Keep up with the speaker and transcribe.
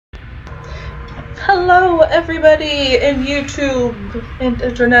Hello everybody in YouTube and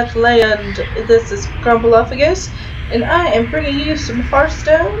internet land. This is Grumpleupagus and I am bringing you some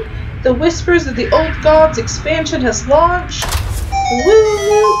Hearthstone. The Whispers of the Old Gods expansion has launched.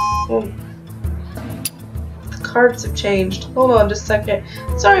 Woo! Oh. The cards have changed. Hold on just a second.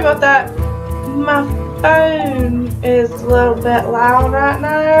 Sorry about that. My phone is a little bit loud right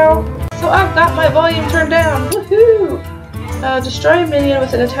now. So I've got my volume turned down. Woohoo! Destroy a minion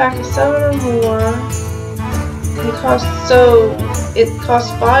with an attack of 7 or more. It costs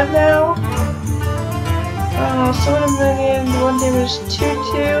 5 now. Summon a minion, 1 damage,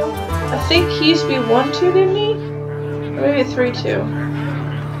 2/2. I think he used to be 1/2, didn't he? Or maybe 3/2.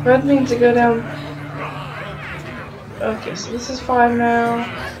 Red means to go down. Okay, so this is 5 now.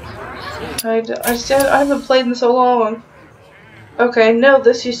 I haven't played in so long. Okay, no,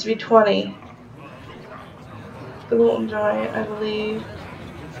 this used to be 20. The Molten Giant, I believe.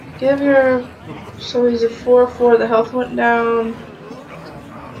 So he's a 4/4, the health went down.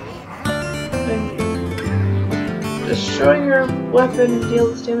 And destroy your weapon,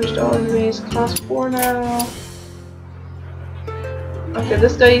 deals damage to all enemies, cost 4 now. Okay,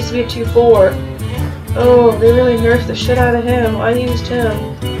 this guy used to be a 2/4. Oh, they really nerfed the shit out of him. I used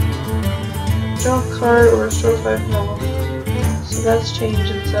him. Draw a card or restore 5 health. So that's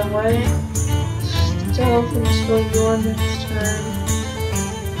changed in some way. Stealth and destroy your next turn.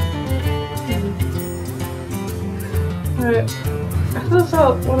 Alright. I thought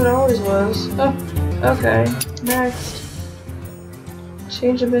that's what it always was. Oh, okay. Next.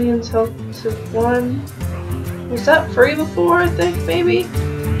 Change a minion's health to 1. Was that free before, I think, maybe?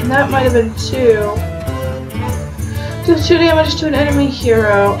 And that might have been 2. Do 2 damage to an enemy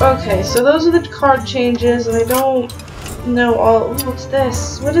hero. Okay, so those are the card changes, and I don't know all. Ooh, what's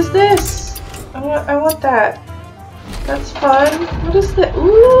this? What is this? I want that. That's fun. What is that?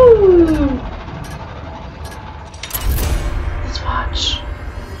 Ooh! Let's watch.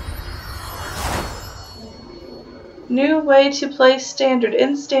 New way to play Standard.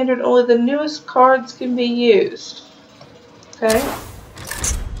 In Standard, only the newest cards can be used. Okay.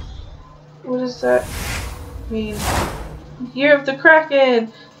 What does that mean? Year of the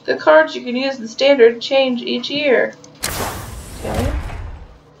Kraken! The cards you can use in Standard change each year.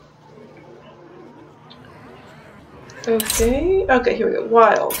 Okay. Okay, here we go.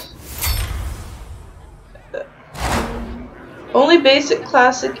 Wild. Only basic,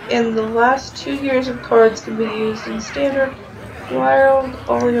 classic, and the last 2 years of cards can be used in Standard. Wild,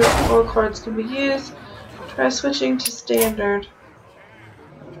 all cards can be used. Try switching to Standard.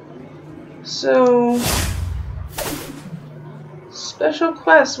 So, special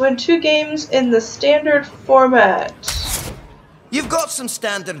quest. Win 2 games in the Standard format. You've got some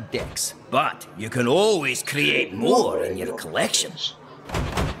standard decks, but you can always create more in your collections.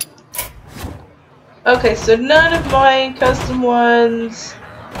 Okay, so none of my custom ones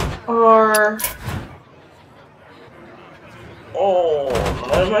are... Oh,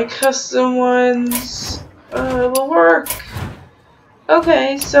 none of my custom ones will work.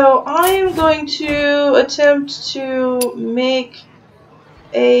 Okay, so I am going to attempt to make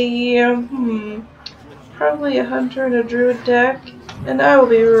a... probably a hunter and a druid deck, and I will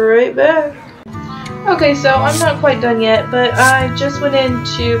be right back. Okay, so I'm not quite done yet, but I just went in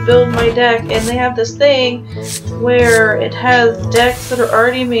to build my deck, and they have this thing where it has decks that are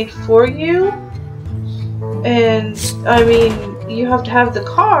already made for you, and I mean, you have to have the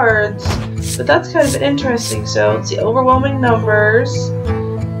cards, but that's kind of interesting. So let's see, overwhelming numbers.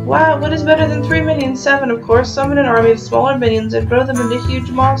 Wow, what is better than 3 minions? 7, of course. Summon an army of smaller minions and grow them into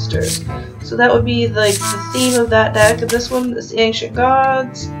huge monsters. So that would be like the theme of that deck. And this one is Ancient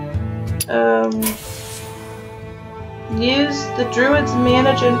Gods. Use the Druid's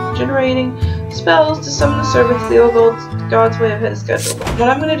mana generating spells to summon the servants of the old God's way ahead of schedule. What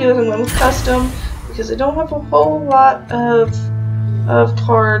I'm going to do is I'm going with custom because I don't have a whole lot of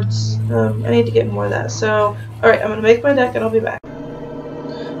cards. I need to get more of that. So, alright, I'm going to make my deck and I'll be back.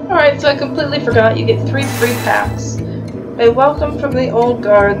 Alright, so I completely forgot. You get 3 free packs. A welcome from the old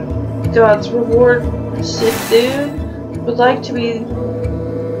God's reward. Heathstone would like to be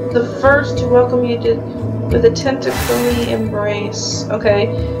the first to welcome you with a tentacly embrace. Okay,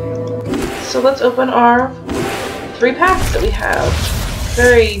 so let's open our 3 packs that we have.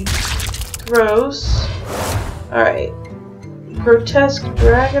 Very gross. Alright. Grotesque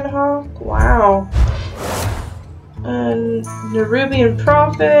Dragonhawk. Wow. And Nerubian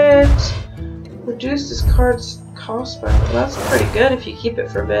Prophet. Reduce this card's cost by... Well, that's pretty good if you keep it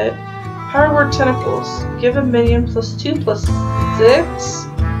for a bit. Power Word Tentacles. Give a minion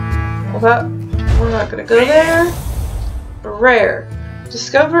 +2/+6. Well, we're not gonna go there. Rare.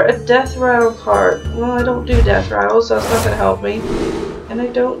 Discover a death rattle card. Well, I don't do death rattle, so it's not gonna help me. And I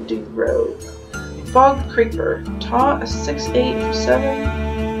don't do rogue. Bog Creeper. Taunt a 6/8 for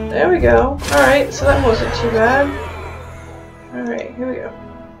 7. There we go. Alright, so that wasn't too bad. Alright, here we go.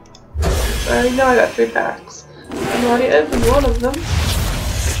 I already know I got 3 packs. I've already opened one of them.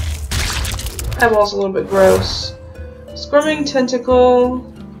 Eyeball's a little bit gross. Squirming Tentacle.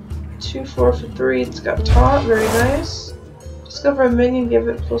 2/4 for 3. It's got taunt. Very nice. Discover a minion. Give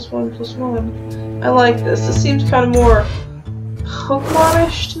it +1/+1. I like this. This seems kind of more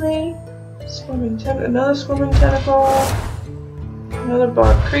Pokemon-ish to me. Another Swimming Tentacle. Another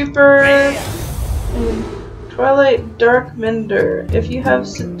Bog Creeper. And Twilight Dark Mender. If you have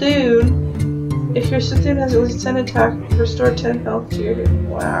Sithune, if your Sithune has at least 10 attack, restore 10 health to your hit.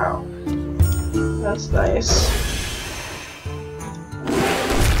 Wow. That's nice.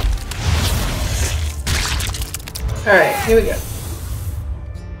 Alright, here we go.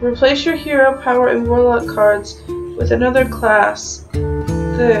 Replace your hero, power, and warlock cards with another class.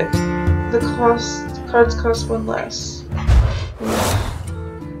 The cards cost 1 less.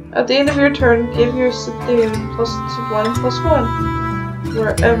 At the end of your turn, give your Sithune +1/+1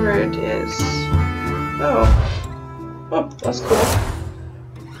 wherever it is. Oh, that's cool.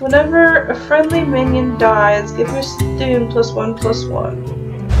 Whenever a friendly minion dies, give your Sithune +1/+1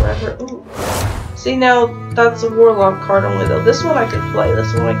 wherever. Ooh. See, now that's a warlock card only though. This one I can play.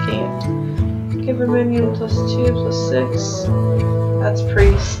 This one I can't. Give a minion +2/+6. That's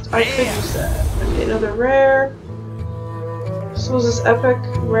priest. I could use that. Okay, another rare. So was this epic?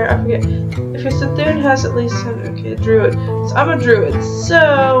 Rare? I forget. If your Sithune has at least 10. Okay, druid. So I'm a druid,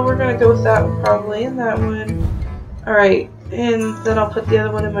 so we're gonna go with that one probably, and that one. Alright, and then I'll put the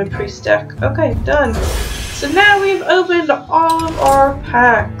other one in my priest deck. Okay, done. So now we've opened all of our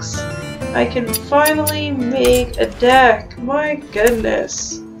packs. I can finally make a deck. My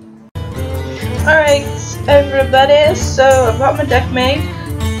goodness. Alright, everybody, so I've got my deck made,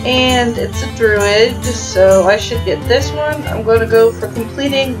 and it's a druid, so I should get this one. I'm going to go for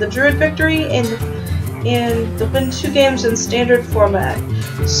completing the druid victory and the win 2 games in standard format.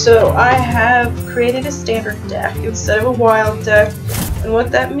 So I have created a standard deck instead of a wild deck, and what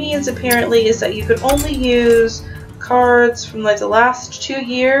that means apparently is that you can only use cards from like the last 2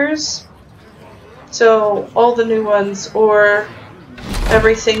 years, so all the new ones, or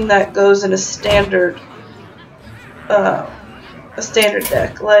everything that goes in a standard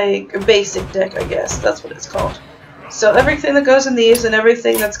deck, like a basic deck, I guess that's what it's called. So everything that goes in these and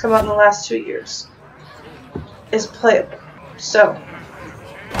everything that's come out in the last 2 years is playable. So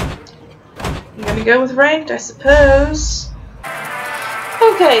I'm gonna go with ranked, I suppose.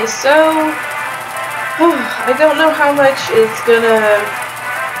 Okay, so I don't know how much is gonna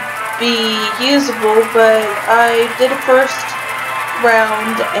be usable, but I did a first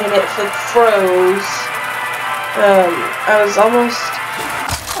round and it froze.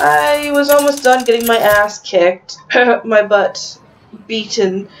 I was almost done getting my ass kicked, my butt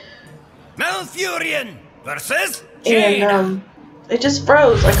beaten. Malfurion versus And it just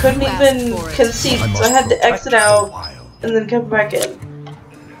froze. I couldn't even concede, so I had to exit out and then come back in.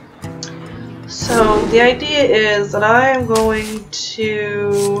 So the idea is that I am going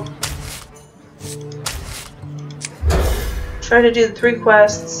to try to do the 3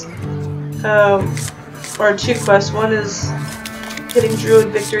 quests, or 2 quests. One is getting druid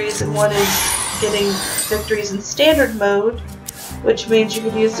victories and one is getting victories in standard mode, which means you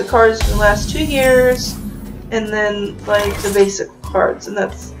can use the cards from the last 2 years and then like the basic cards, and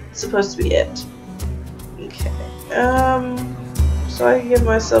that's supposed to be it. Okay. So I can give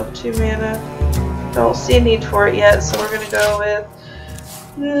myself 2 mana. Don't see a need for it yet, so we're gonna go with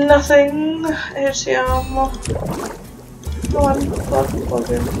nothing. Go on, plug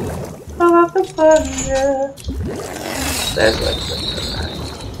in. Pull out the plunger. There's what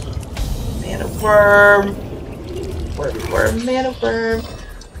mana worm. Worm, mana worm.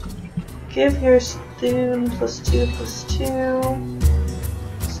 Give your Sithune +2/+2.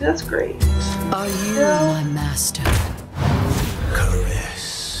 See, that's great. Are you my master?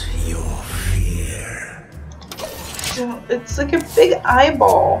 caress your fear. It's like a big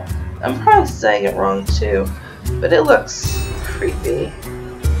eyeball. I'm probably saying it wrong too, but it looks creepy.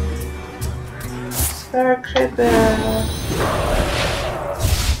 Very creepy.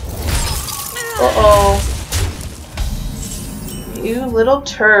 Uh-oh. You little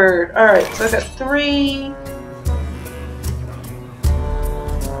turd. Alright, so I got 3.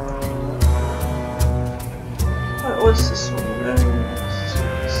 What was this one?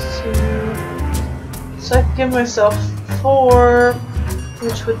 2. So I can give myself 4,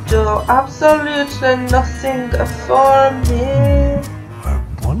 which would do absolutely nothing for me.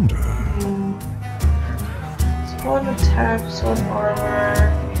 wonder. It's one attack, it's one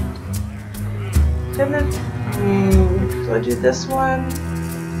armor. Do I do this one?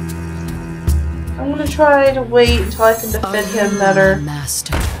 I'm gonna try to wait until I can defend him better.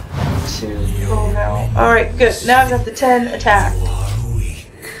 Master. To roll now. Alright, good. Now I've got the 10 attack.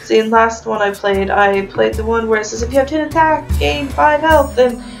 See, in the last one I played the one where it says if you have 10 attack, gain 5 health,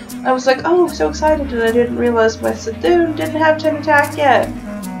 and I was like, oh, so excited, and I didn't realize my Sadoon didn't have 10 attack yet.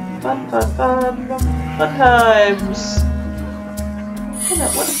 Fun times.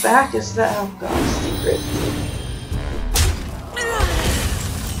 What back is that? Oh god, secret.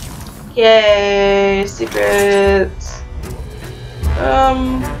 Yay, secrets.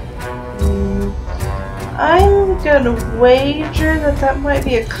 I'm gonna wager that might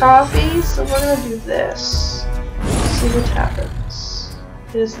be a copy, so we're gonna do this. See what happens.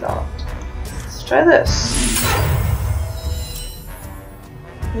 It is not. Let's try this.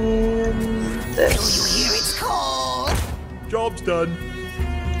 And this. Job's done.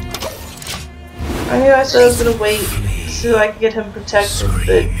 I knew I said I was gonna wait so I could get him protected,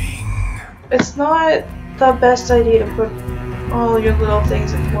 but it's not the best idea to put all your little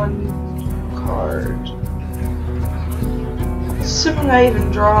things in one card. Assuming I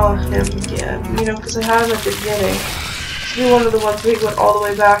even draw him again, you know, because I had him at the beginning. This will be one of the ones where he went all the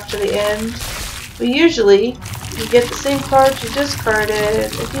way back to the end. But usually, you get the same cards you discarded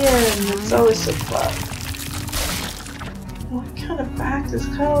at the end. It's always so fun. What kind of back? This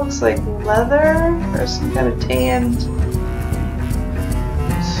kind of looks like leather or some kind of tanned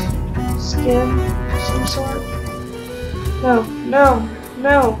skin of some sort. No, no,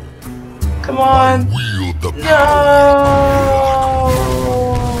 no. Come on. No!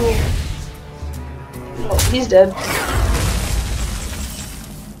 Oh, he's dead.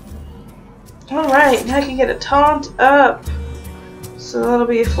 Alright, now I can get a taunt up. So that'll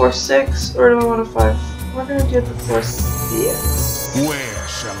be a 4-6, or do I want a 5? We're gonna do the 4-6. Where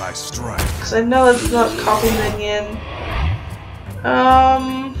shall I strike? Because I know it's not copy minion.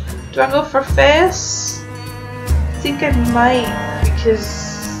 Do I go for face? I think I might, because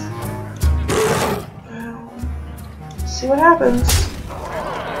see what happens.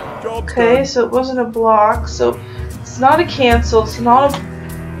 Okay, so it wasn't a block, so it's not a cancel, it's not a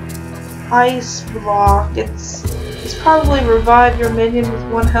ice block, it's probably revive your minion with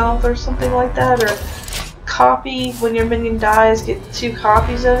 1 health or something like that, or copy when your minion dies, get 2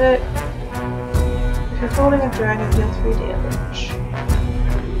 copies of it. If you're holding a dragon, deal 3 damage.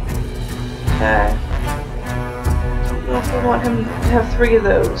 Okay. Don't know if I want him to have 3 of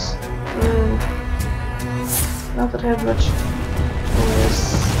those. Not that I have much choice.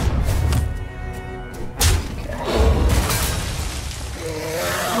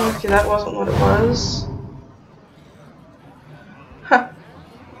 Okay, that wasn't what it was. Huh.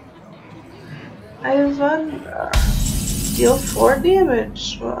 I have deal 4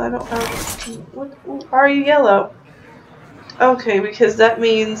 damage. Well, I don't have. What are you yellow? Okay, because that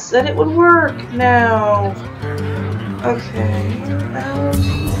means that it would work now. Okay.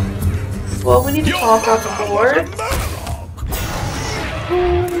 Well, we need to talk on the board.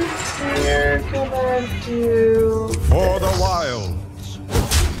 We're gonna do For the wilds.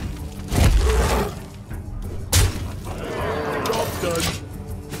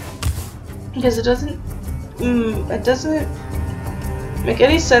 because it doesn't make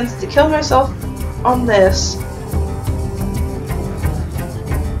any sense to kill myself on this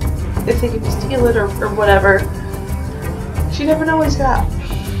if they can steal it or whatever. You never know what he's got.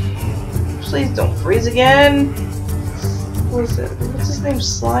 Please don't freeze again. What is it? What's his name?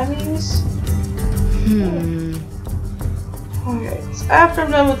 Slimies? Okay, so after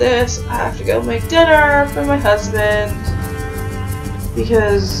I'm done with this, I have to go make dinner for my husband.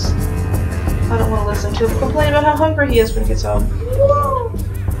 Because I don't want to listen to him complain about how hungry he is when he gets home.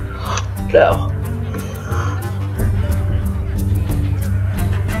 No.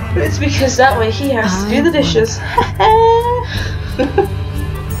 It's because that way he has to do the dishes.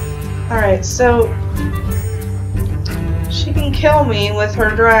 Alright, so she can kill me with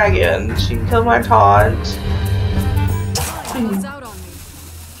her dragon. She can kill my taunt.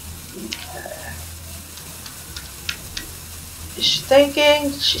 Is she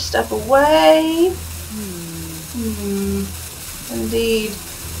thinking? Did she step away? Indeed.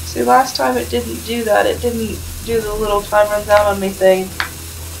 See, last time it didn't do that. It didn't do the little time runs out on me thing.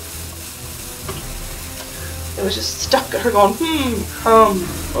 It was just stuck at her going,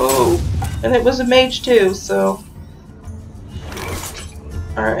 oh. And it was a mage too, so.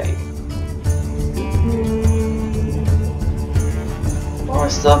 Alright. Well, I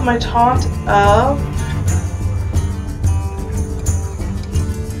still have my taunt up.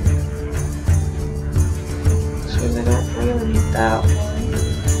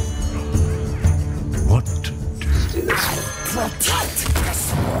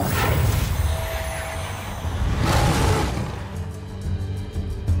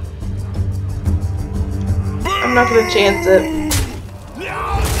 I'm not gonna chance it.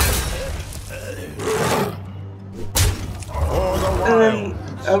 And then,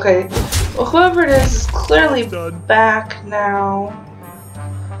 okay. Well, whoever it is clearly back now.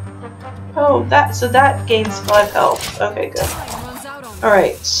 Oh, so that gains 5 health. Okay, good.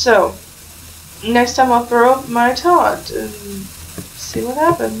 Alright, so next time I'll throw up my taunt and see what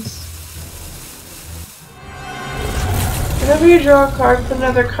happens. Whenever you draw a card, put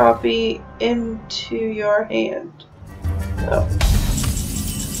another copy into your hand. Oh.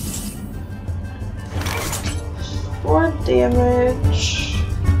 4 damage.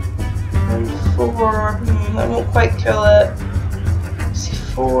 And 4. That won't quite kill it. Let's see,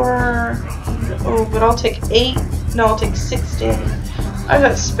 4. Oh, but I'll take 8. No, I'll take 6 damage. I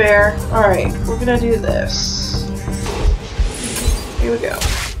got spare. Alright, we're gonna do this. Here we go.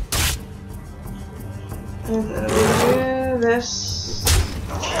 And then I'm gonna do this.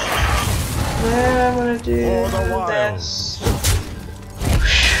 Then I'm gonna do this.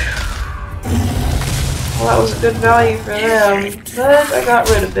 Well, that was a good value for them, but I got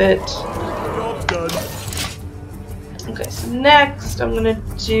rid of it. Okay, so next I'm gonna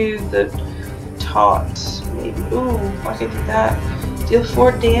do the taunt. Maybe. Ooh, I can do that. Deal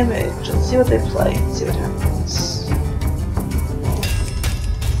 4 damage. Let's see what they play. Let's see what happens.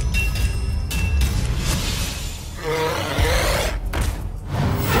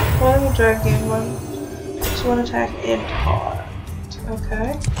 One dragon, just one attack and taunt.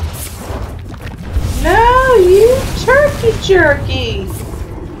 Okay. No, you turkey jerky!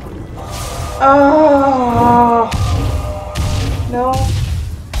 Oh no.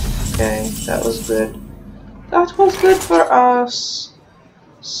 Okay, that was good. That was good for us.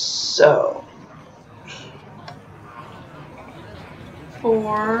 So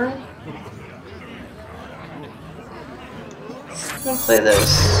 4. I'm gonna play this.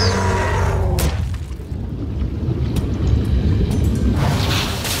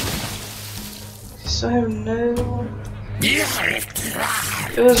 So I have no.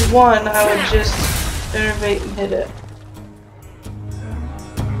 If it was 1, I would just innervate and hit it.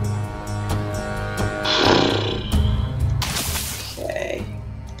 Okay.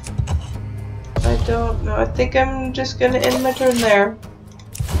 I don't know. I think I'm just gonna end my turn there.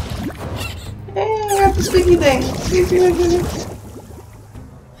 Hey, I got the squeaky thing. Squeaky.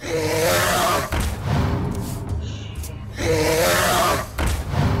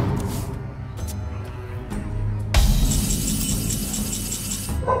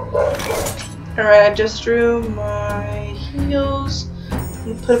 Alright, I just drew my heals. I'm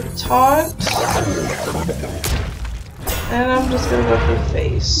gonna put up a taunt. And I'm just gonna go for the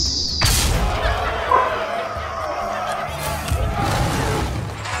face.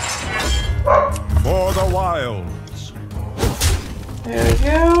 For the wilds. There we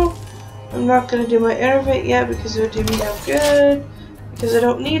go. I'm not gonna do my innervate yet because it would do me no good. Because I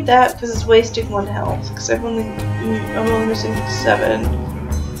don't need that because it's wasting 1 health. Because I'm only missing 7.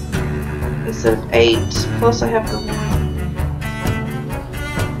 Instead of 8, plus I have the 1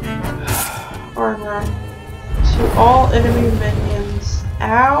 armor to all enemy minions.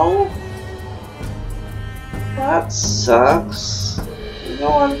 Ow! That sucks. You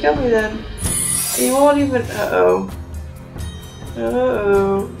don't want to kill me then. You won't even. Uh-oh.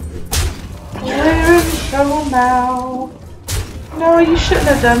 Uh-oh. We're in trouble now. No, you shouldn't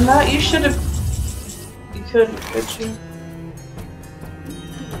have done that. You should have. You couldn't, could you?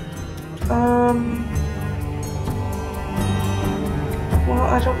 Well,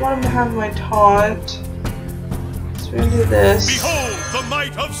 I don't want him to have my taunt. So we're gonna do this. Behold the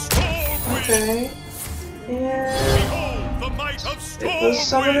might of Storm. Okay. And Behold the might of Storm. it was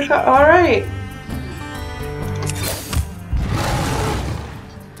someone to alright.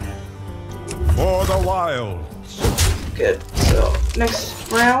 For the wilds. Good. So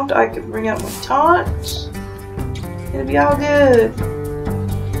next round I can bring out my taunt. It'll be all good.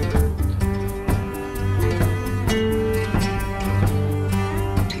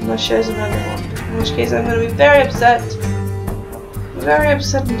 Unless she has another one. In which case I'm going to be very upset. Very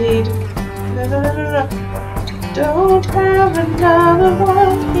upset indeed. No, no, no, no, no. Don't have another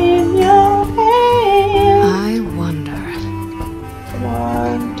one in your hand. I wonder. Come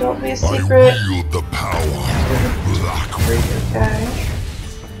on, don't be a secret. I wield the power of black. Okay.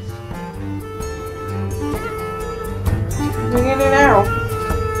 Bring it in now.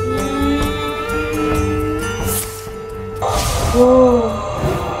 Whoa.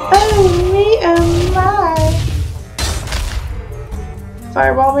 Oh, me and my.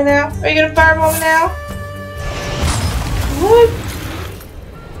 Fireball me now? Are you gonna fireball me now? What?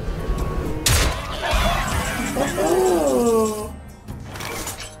 Oh.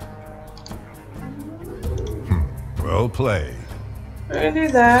 Well played. We're gonna do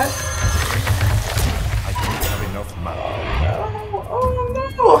that. I don't have enough mana.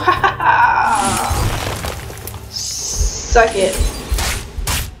 Oh no! Ha ha ha! Suck it.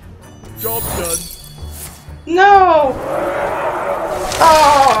 Job done. No!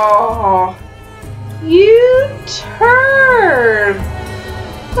 Oh! You turd!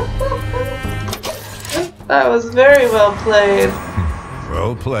 That was very well played.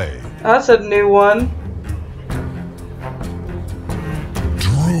 Well played. That's a new one.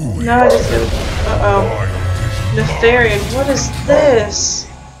 Druid. No, I just did. Uh-oh. Nefarian, what is this?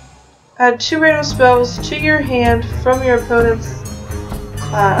 Add 2 random spells to your hand from your opponent's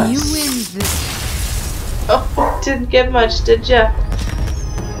class. You win this. Oh, didn't get much, did ya?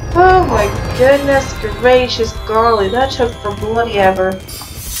 Oh my goodness gracious golly, that took for bloody ever.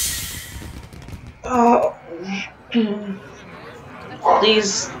 Oh.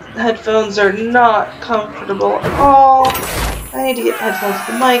 These headphones are not comfortable at all. I need to get headphones with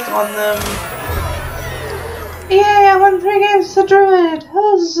the mic on them. Yay, I won 3 games to Druid!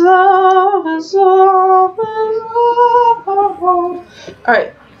 Huzzah! Huzzah! Huzzah!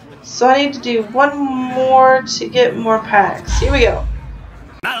 Alright, so I need to do 1 more to get more packs. Here we go.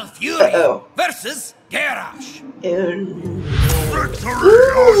 Malfury versus Garrosh. Ooh.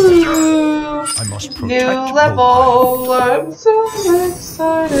 I must protect New level! I'm so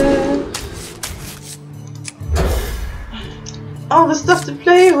excited! All the stuff to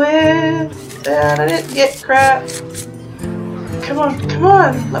play with! And I didn't get crap! Come on, come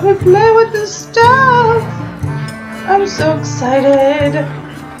on! Let me play with this stuff! I'm so excited!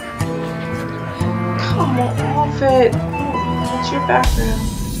 Come off it! What's your background?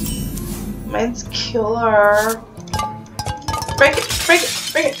 Mine's killer. Break it! Break it!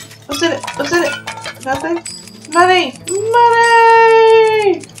 Break it! What's in it? What's in it? Nothing? Money!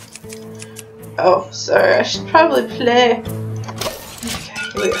 Money! Oh, sorry. I should probably play. Okay,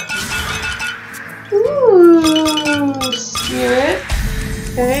 here we go. Ooh, spirit.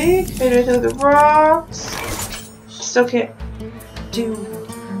 Okay, created through the rocks. Still can't do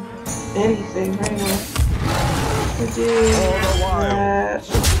anything right now. We do that.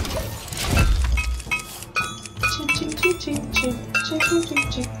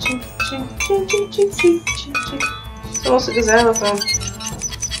 Almost a xylophone.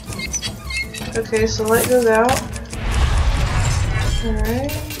 Okay, so light goes out.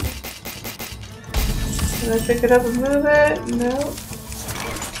 Alright. Can I pick it up and move it? No.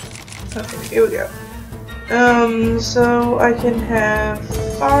 Okay, here we go. So I can have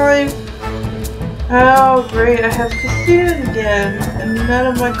 5. Oh, great, I have Cthulhu again, and none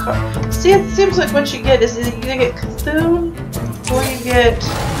of my cards. See, it seems like what you get is either you get Cthulhu, or you get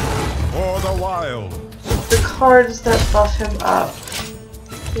For the wild. the cards that buff him up.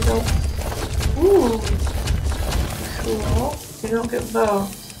 You don't. Ooh. Cool. You don't get both.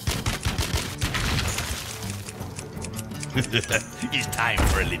 It's time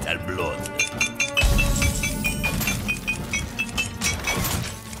for a little blood.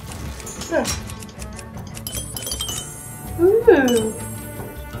 Sure. Ooh.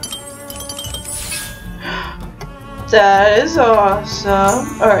 That is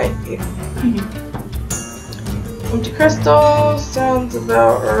awesome. Alright. Empty crystal sounds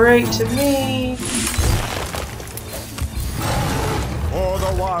about right to me. For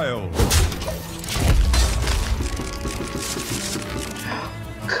the wild.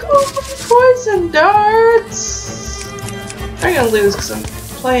 Cool. Poison darts. I'm gonna lose because I'm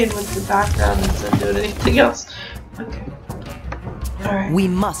playing with the background instead of doing anything else. Okay. Alright. We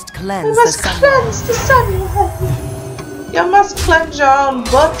must cleanse We must the sun. cleanse the sunlight. You must cleanse your own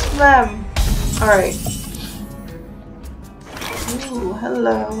butt them. Alright. Ooh,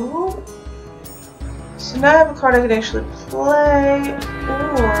 hello. So now I have a card I can actually play,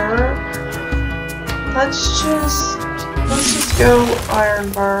 or let's just go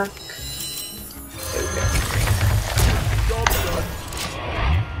Ironbark. There we go.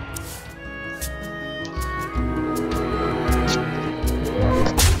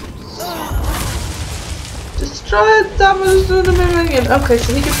 Destroy it, damage to the minion. Okay,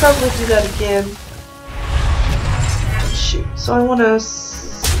 so he could probably do that again. Shoot. So I want to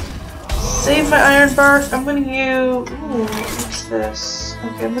save my Ironbark. I'm going to use. Ooh, what's this?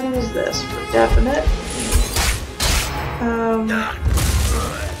 Okay, I'm going to use this for definite.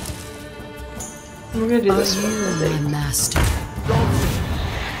 We're going to do this one, I think. My master.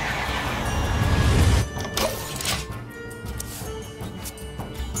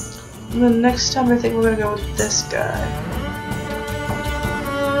 And then next time I think we're gonna go with this guy.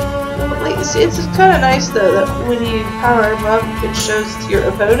 Well, like, see, it's kind of nice though that when you power him up, it shows your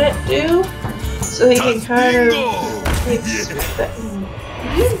opponent do, so he can kind of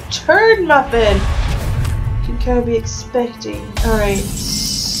You turd muffin! You kind of be expecting. Alright,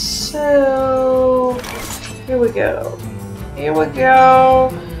 so here we go. Here we go.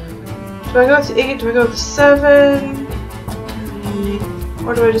 Do I go with 8? Do I go with 7?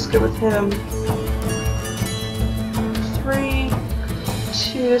 Or do I just go with him? 3,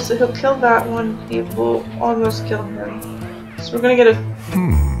 2, so he'll kill that one. He will almost kill him. So we're gonna get a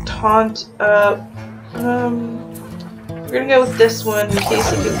taunt up. We're gonna go with this one in case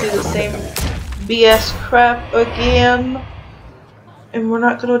he can do the same BS crap again. And we're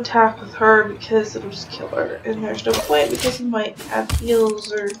not gonna attack with her because it'll just kill her. And there's no point because he might have heals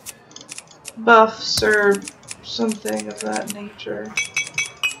or buffs or something of that nature.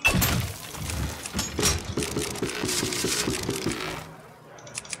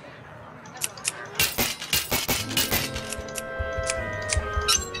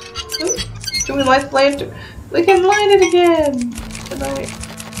 Can we light lantern? We can light it again!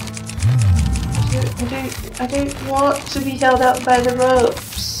 I don't want to be held out by the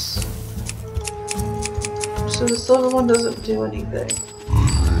ropes. So the silver one doesn't do anything.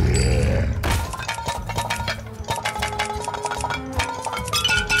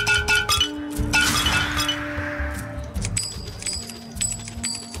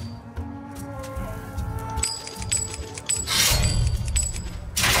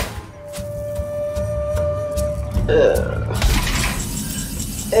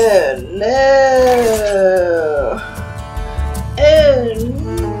 Oh no! Oh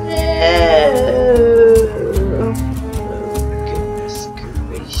no! Oh goodness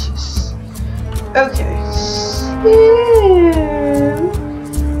gracious. Okay, so...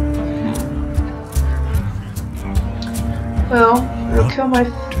 Well, I'll kill my...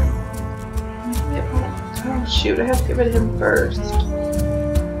 Oh shoot, I have to get rid of him first.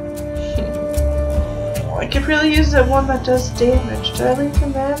 I could really use that one that does damage. Did I leave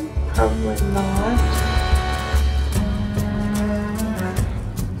him in? Probably not.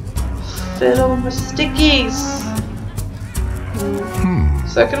 Fiddle my stickies!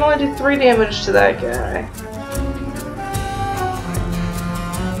 So I can only do 3 damage to that guy.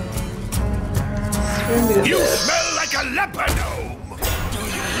 So you smell like a leopard gnome! Do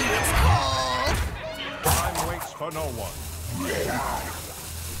you hear its call? Time waits for no one.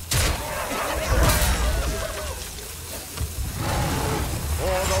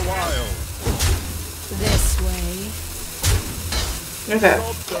 For the wild. This way. Okay.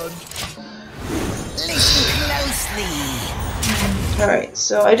 Listen closely. Alright,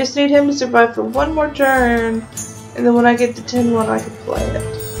 so I just need him to survive for 1 more turn, and then when I get to 10-1 I can play it.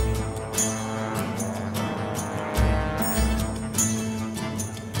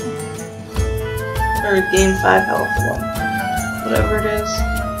 Or gain 5 health one. Whatever it is.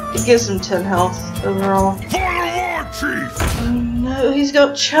 It gives him 10 health overall. For the war chief! Oh no, he's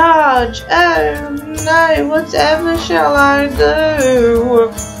got charge! Oh no, whatever shall I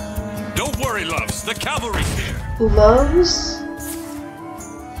do? Don't worry, loves. The cavalry's here. Loves?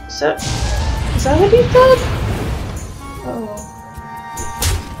 Is that what he said? Oh.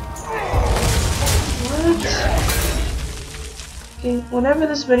 What? Okay, whenever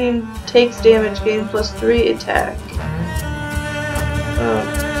this minion takes damage, gain +3 attack.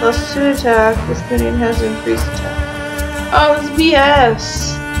 +2 attack, this minion has increased attack. Oh, it's BS!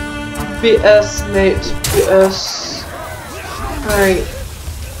 BS, mate. BS. Alright.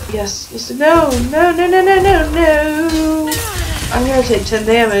 Yes. No! No, no, no, no, no, no! I'm gonna take 10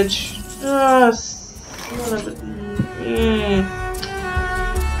 damage. Oh, son of a...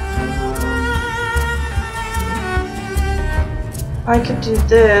 I could do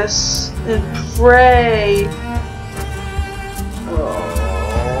this and pray.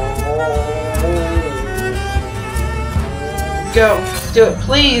 Go. Do it.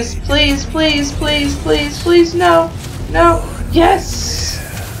 Please. Please, please, please, please, please. No. No. Yes!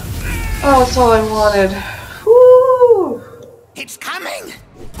 Oh, that's all I wanted. Woo! It's coming.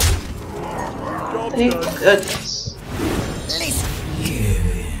 Thank goodness. Listen. Give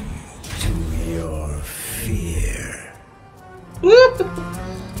in to your fear.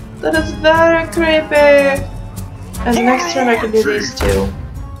 That is very creepy. And the next turn I can do these 2.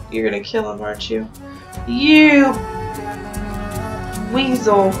 You're gonna kill him, aren't you? You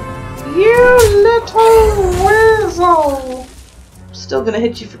weasel. You little weasel. Still gonna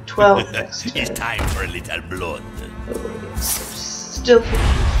hit you for 12 next turn. It's time for a little blood. Still.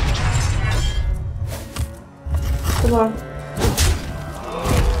 Come on.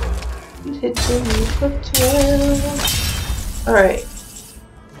 You hit me for 12. Alright.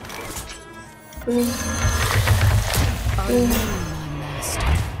 Boom. Boom.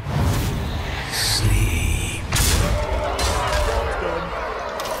 Sleep.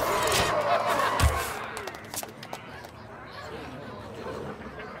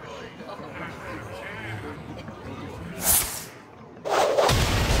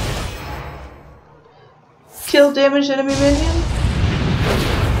 Kill damaged enemy minion?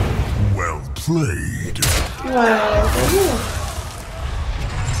 Well played. Wow.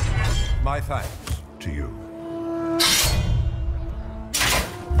 My thanks to you.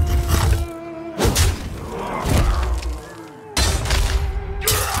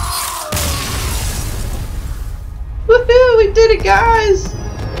 Woohoo! We did it, guys!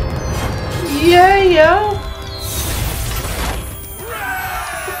 Yeah, yo!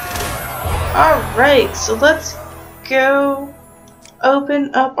 Alright, so let's go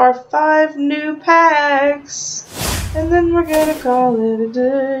open up our 5 new packs. And then we're gonna call it a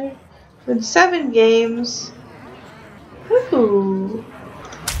day. With 7 games. Woohoo!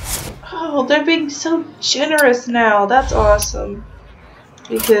 Oh, they're being so generous now. That's awesome.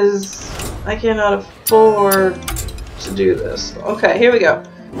 Because I cannot afford to do this. Okay, here we go.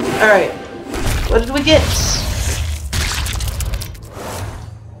 Alright. What did we get?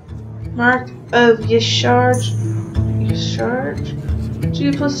 Mark of Yesharge.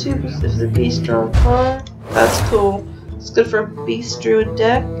 2+2 if the beast draw a card. That's cool. It's good for a beast druid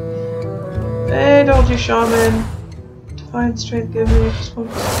deck. Hey, don't do shaman. Divine strength, give me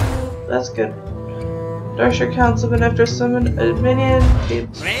 +1/+2. That's good. Darsha Councilman after summon a minion.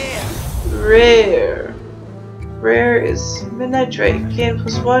 Rare. Rare is Midnight Drake. Gain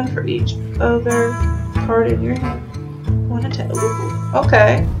 +1 for each other card in your hand. 1 attack. Ooh.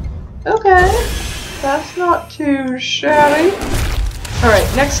 Okay. Okay. That's not too shabby. Alright,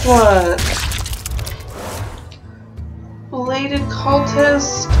 next one. Bladed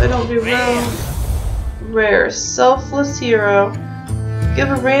Cultist. I don't do rogue. Rare. Selfless Hero.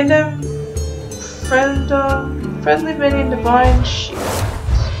 Give a random friendly minion Divine Shield.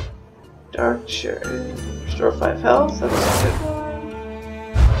 Dark Shirt. Restore 5 health. That's a good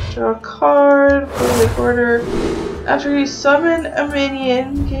one. Draw a card. Holy Order. After you summon a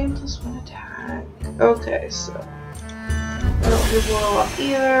minion, gain +1 attack. Okay, so I don't do Warlock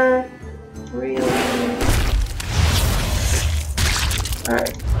either. Really?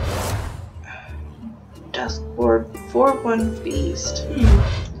 Alright. Duskboard 4/1 Beast.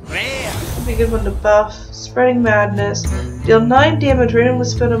 Would be a good one to buff. Spreading Madness. Deal 9 damage randomly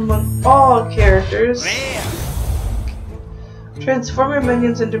spent among all characters. Transform your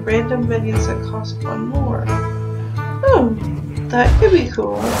minions into random minions that cost 1 more. Oh, that could be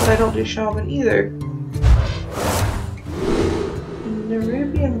cool, but I don't do Shaman either.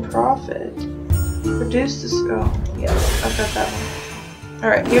 Nerubian Prophet. Reduce this. Oh, yeah, I've got that one.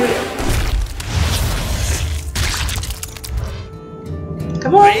 Alright, here we go.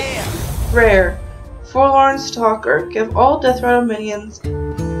 Come on! Rare. Forlorn Stalker. Give all Death Rattle minions in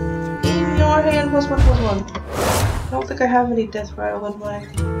your hand +1/+1. I don't think I have any Death Rattle in my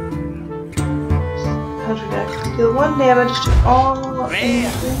 100 deck. Deal 1 damage to all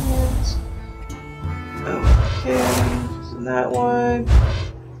minions. Okay, so that one.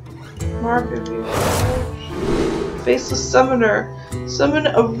 Mark of Yesharge. Faceless Summoner. Summon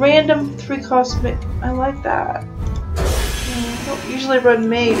a random 3-cost I like that. I don't usually run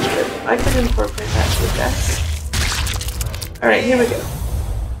mage, but I could incorporate that to the deck. Alright, here we go.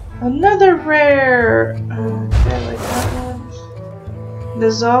 Another rare! Okay, I like that one.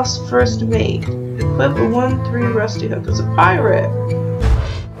 Nazos First Mate. Equip a 1/3 Rusty Hook as a pirate.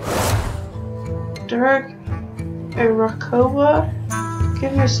 Dirk Irakova.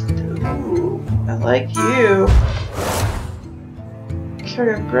 Give your. Ooh, I like you.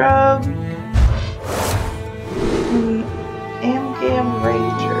 Carrier Grub. Amgam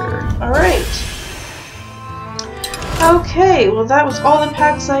Ranger. Alright. Okay, well that was all the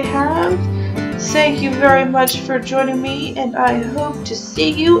packs I have. Thank you very much for joining me, and I hope to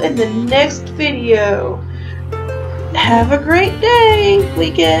see you in the next video. Have a great day,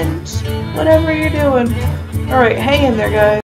 weekend, whatever you're doing. Alright, hang in there, guys.